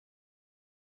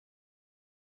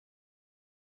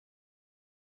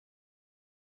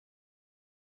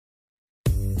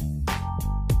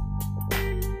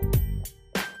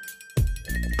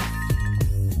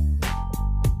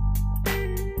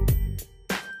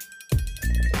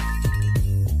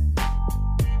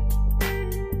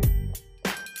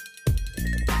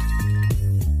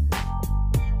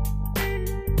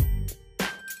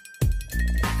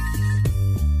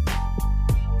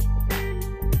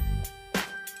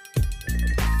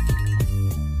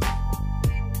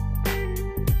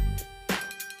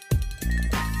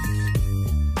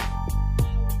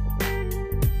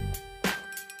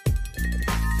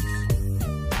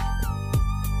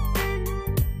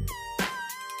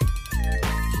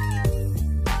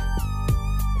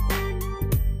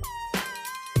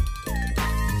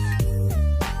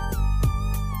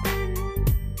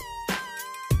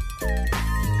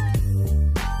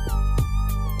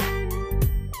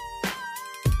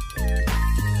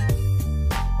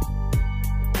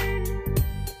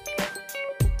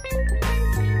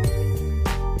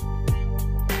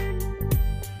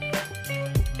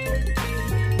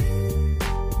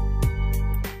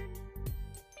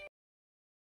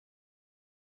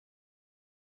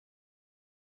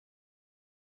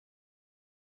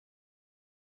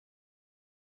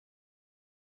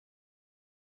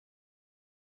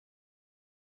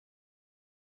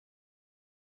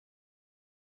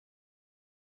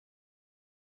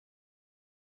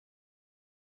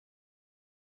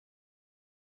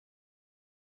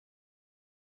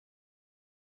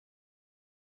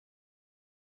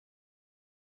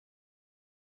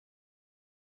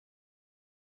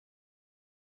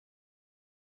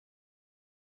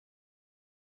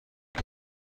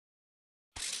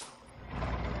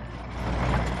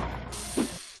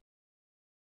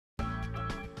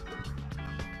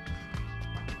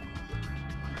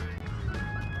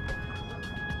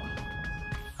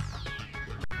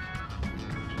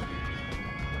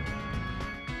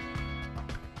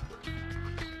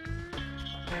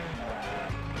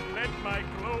Let my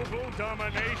global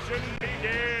domination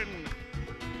begin!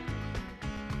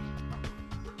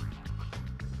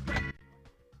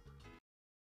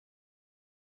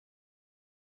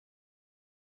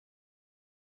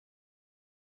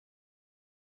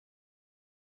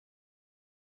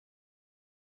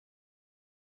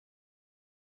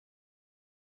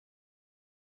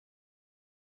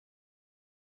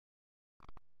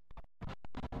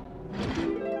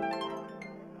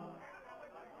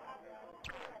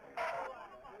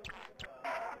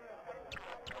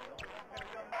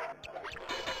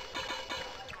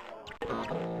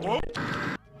 What?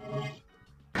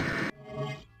 I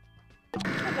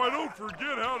don't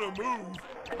forget how to move.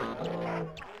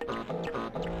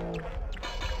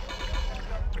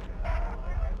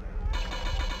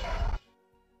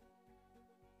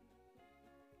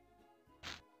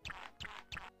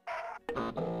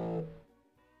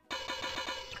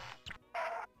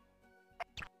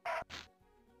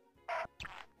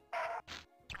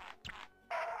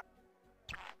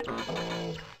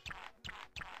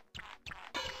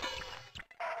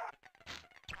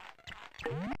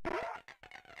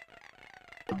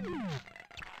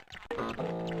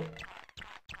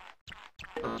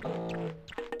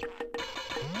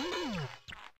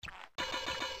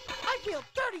 I feel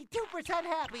 32%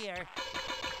 happier.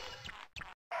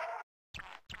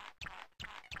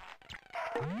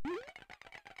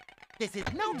 This is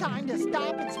no time to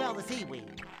stop and smell the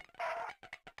seaweed.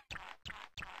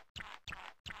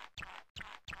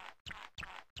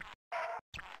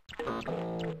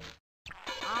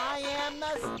 I am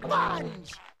the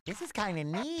sponge. This is kind of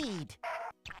neat.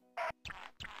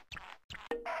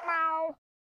 Meow.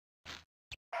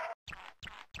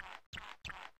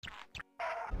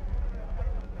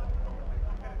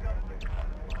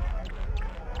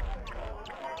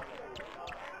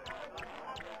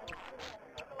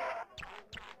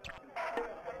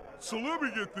 So let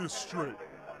me get this straight.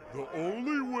 The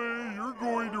only way you're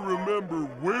going to remember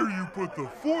where you put the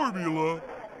formula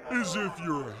is if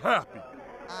you're happy.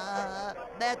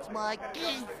 That's my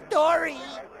story.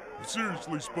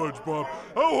 Seriously, Spongebob,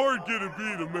 how hard can it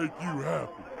be to make you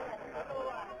happy?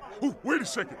 Oh, wait a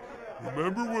second.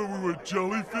 Remember when we went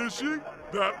jellyfishing?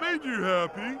 That made you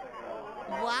happy.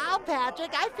 Wow,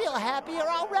 Patrick, I feel happier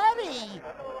already.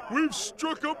 We've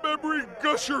struck a memory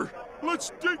gusher. Let's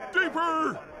dig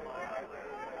deeper.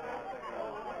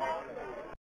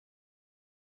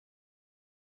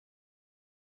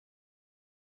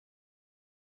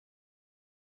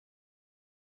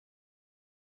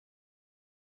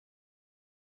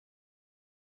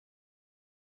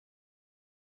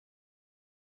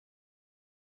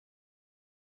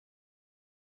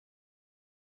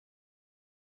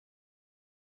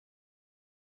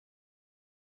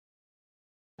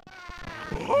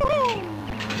 Oh!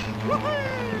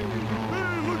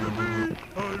 Hey, look at me!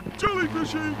 I'm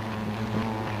jellyfishing!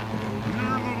 Come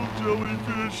here, little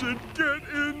jellyfish, and get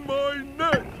in my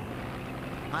net!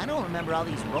 I don't remember all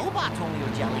these robots when we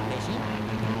were jellyfishing.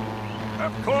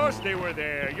 Of course they were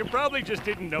there. You probably just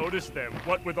didn't notice them,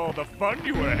 what with all the fun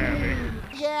you were having.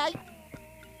 Yeah.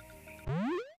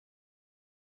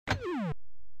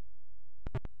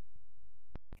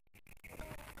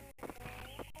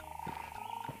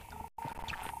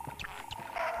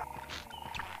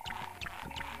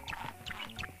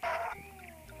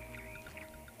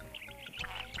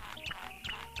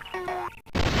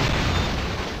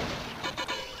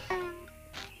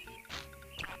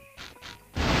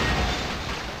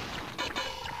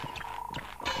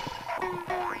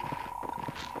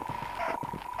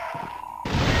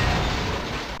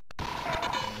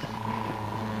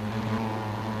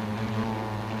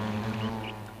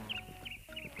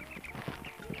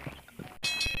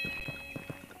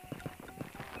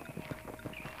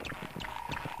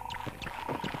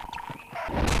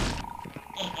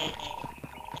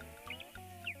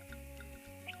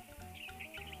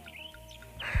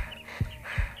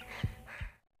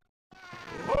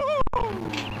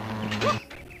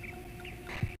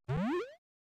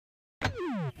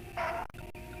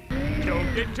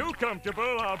 Don't get too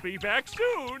comfortable. I'll be back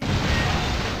soon.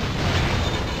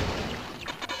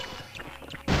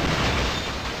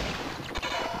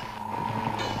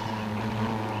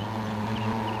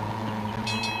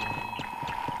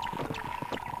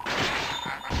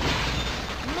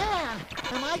 Man,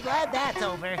 am I glad that's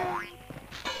over.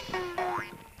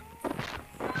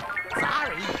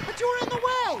 Sorry, but you were in the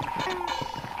way.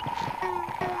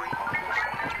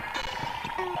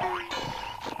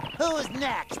 Who's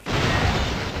next?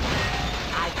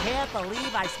 I can't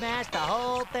believe I smashed the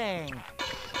whole thing.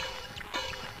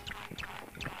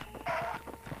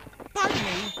 Pardon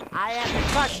me, I have to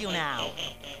trust you now.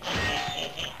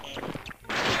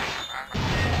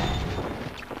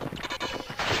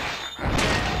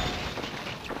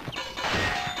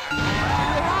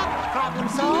 Problem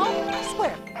solved.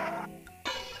 Swift.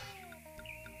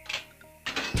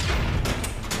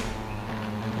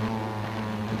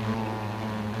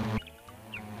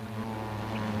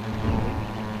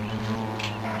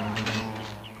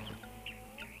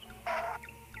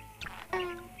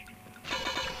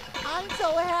 I'm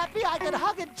so happy I could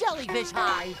hug a jellyfish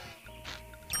hive.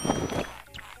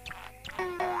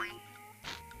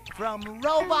 From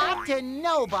robot to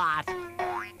no-bot.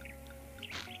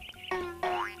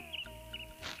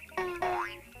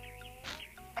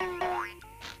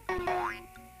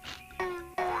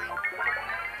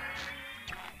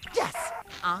 Yes!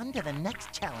 On to the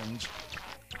next challenge.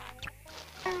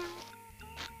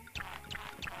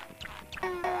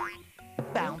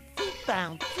 Bouncy,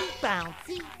 bouncy,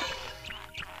 bouncy.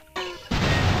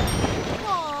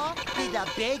 Aw, did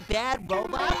the big bad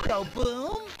robot go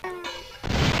boom?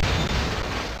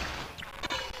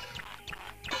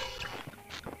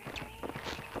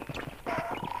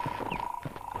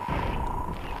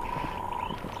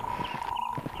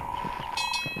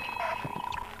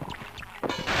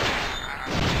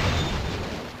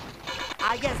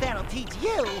 I guess that'll teach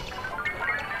you.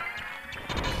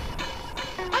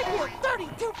 I feel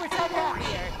 32%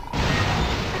 happier.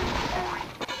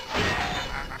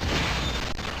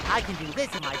 I can do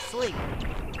this in my sleep.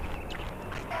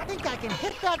 I think I can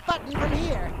hit that button from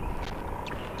here.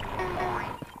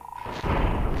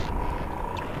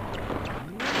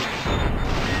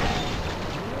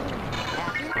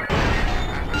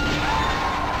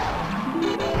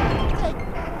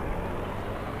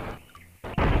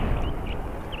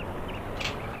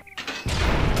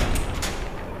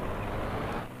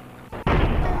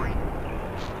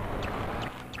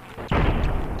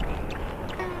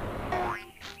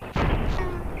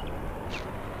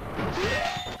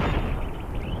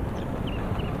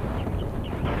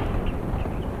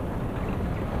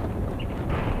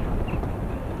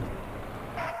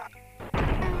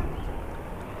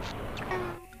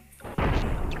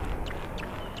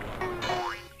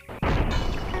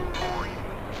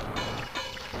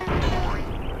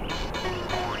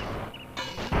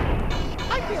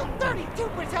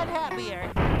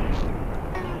 Happier.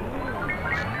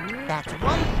 That's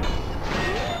one.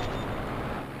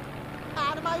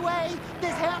 Out of my way!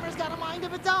 This hammer's got a mind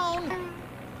of its own!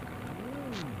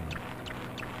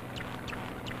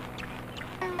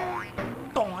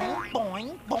 Boing,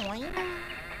 boing, boing.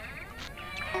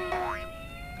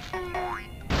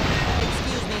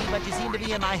 Excuse me, but you seem to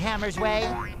be in my hammer's way.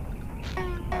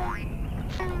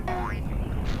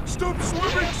 Stop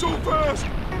swimming so fast!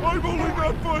 I've only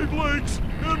got 5 legs,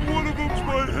 and one of them's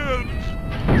my head.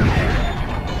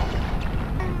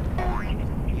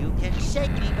 You can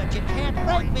shake me, but you can't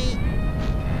break me.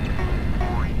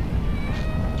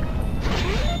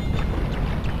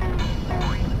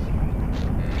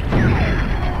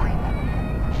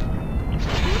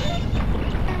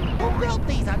 Who built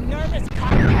these? A nervous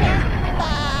carpenter?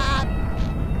 Ah!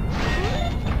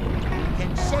 You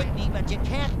can shake me, but you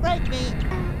can't break me.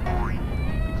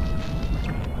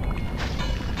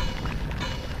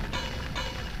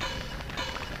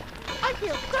 I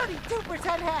feel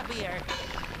 32% happier.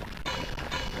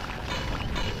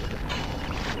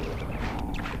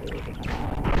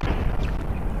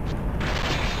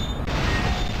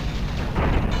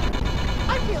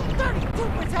 I feel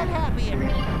 32% happier.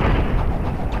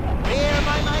 Here,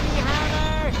 my mighty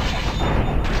hammer.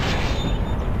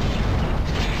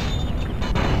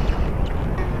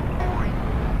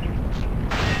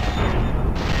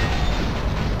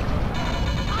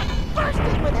 I'm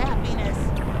bursting with happiness.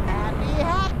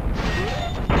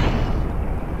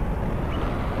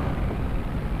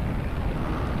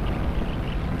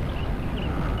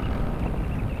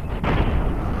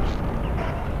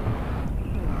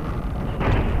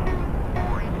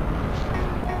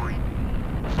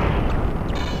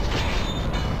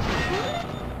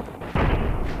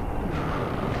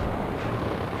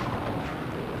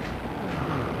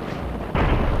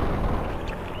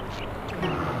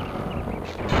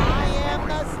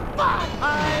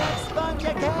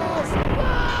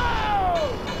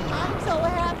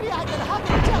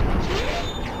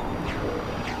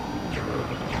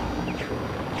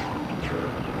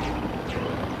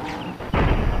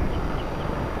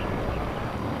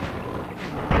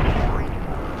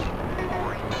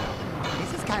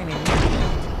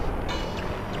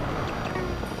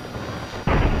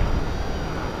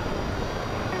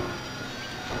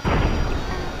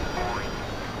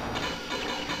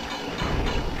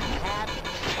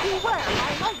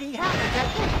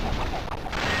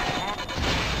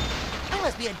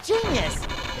 be a genius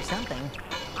or something.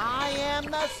 I am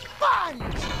the sponge!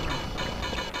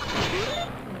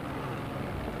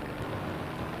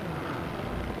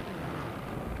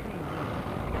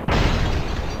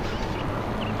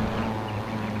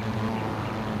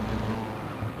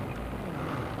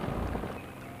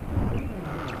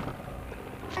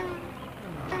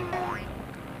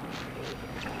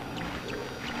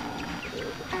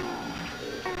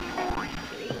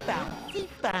 Bouncy,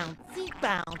 bouncy,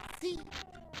 bouncy.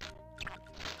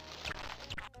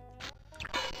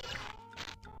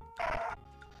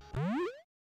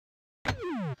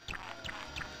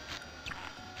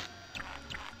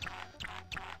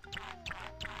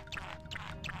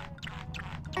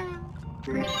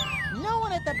 No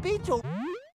one at the beach will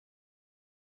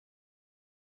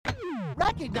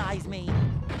recognize me.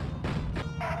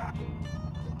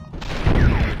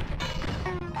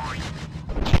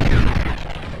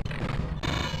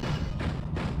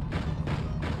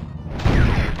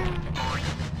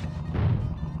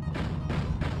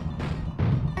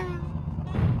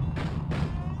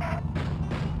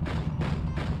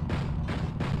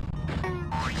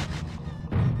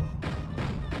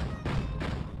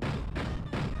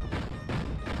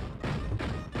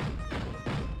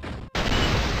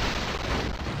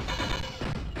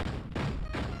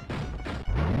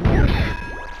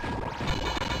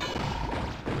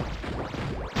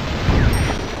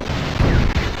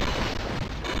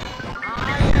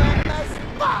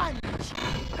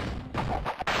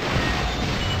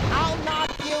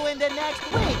 Next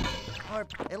week! Or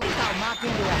at least I'll knock you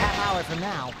into a half hour from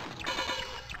now.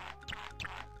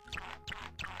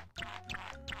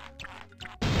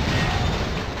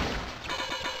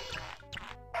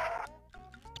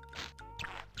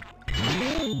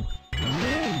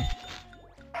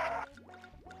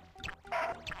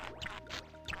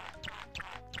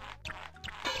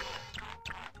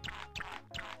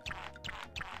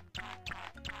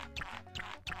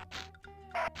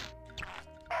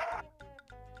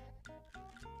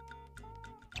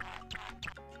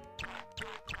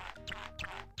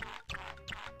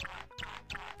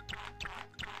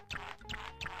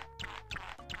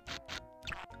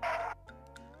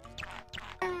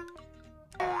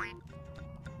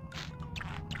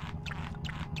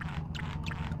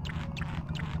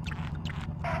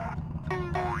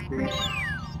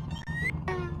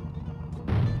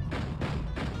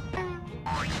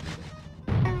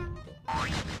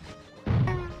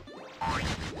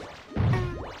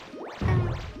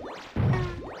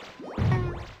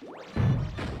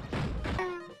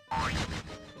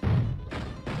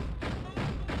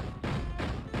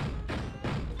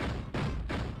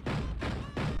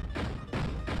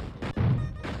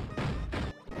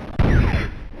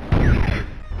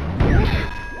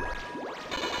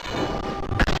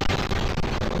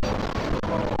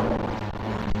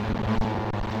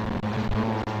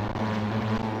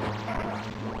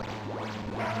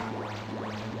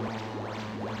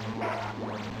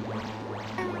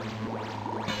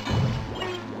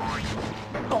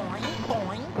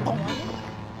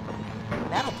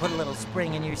 Put a little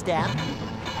spring in your step.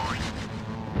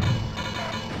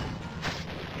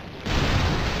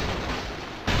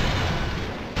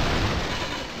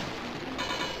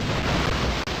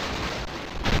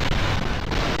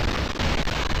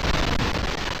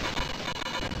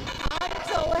 I'm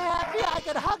so happy I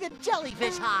could hug a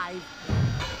jellyfish hive.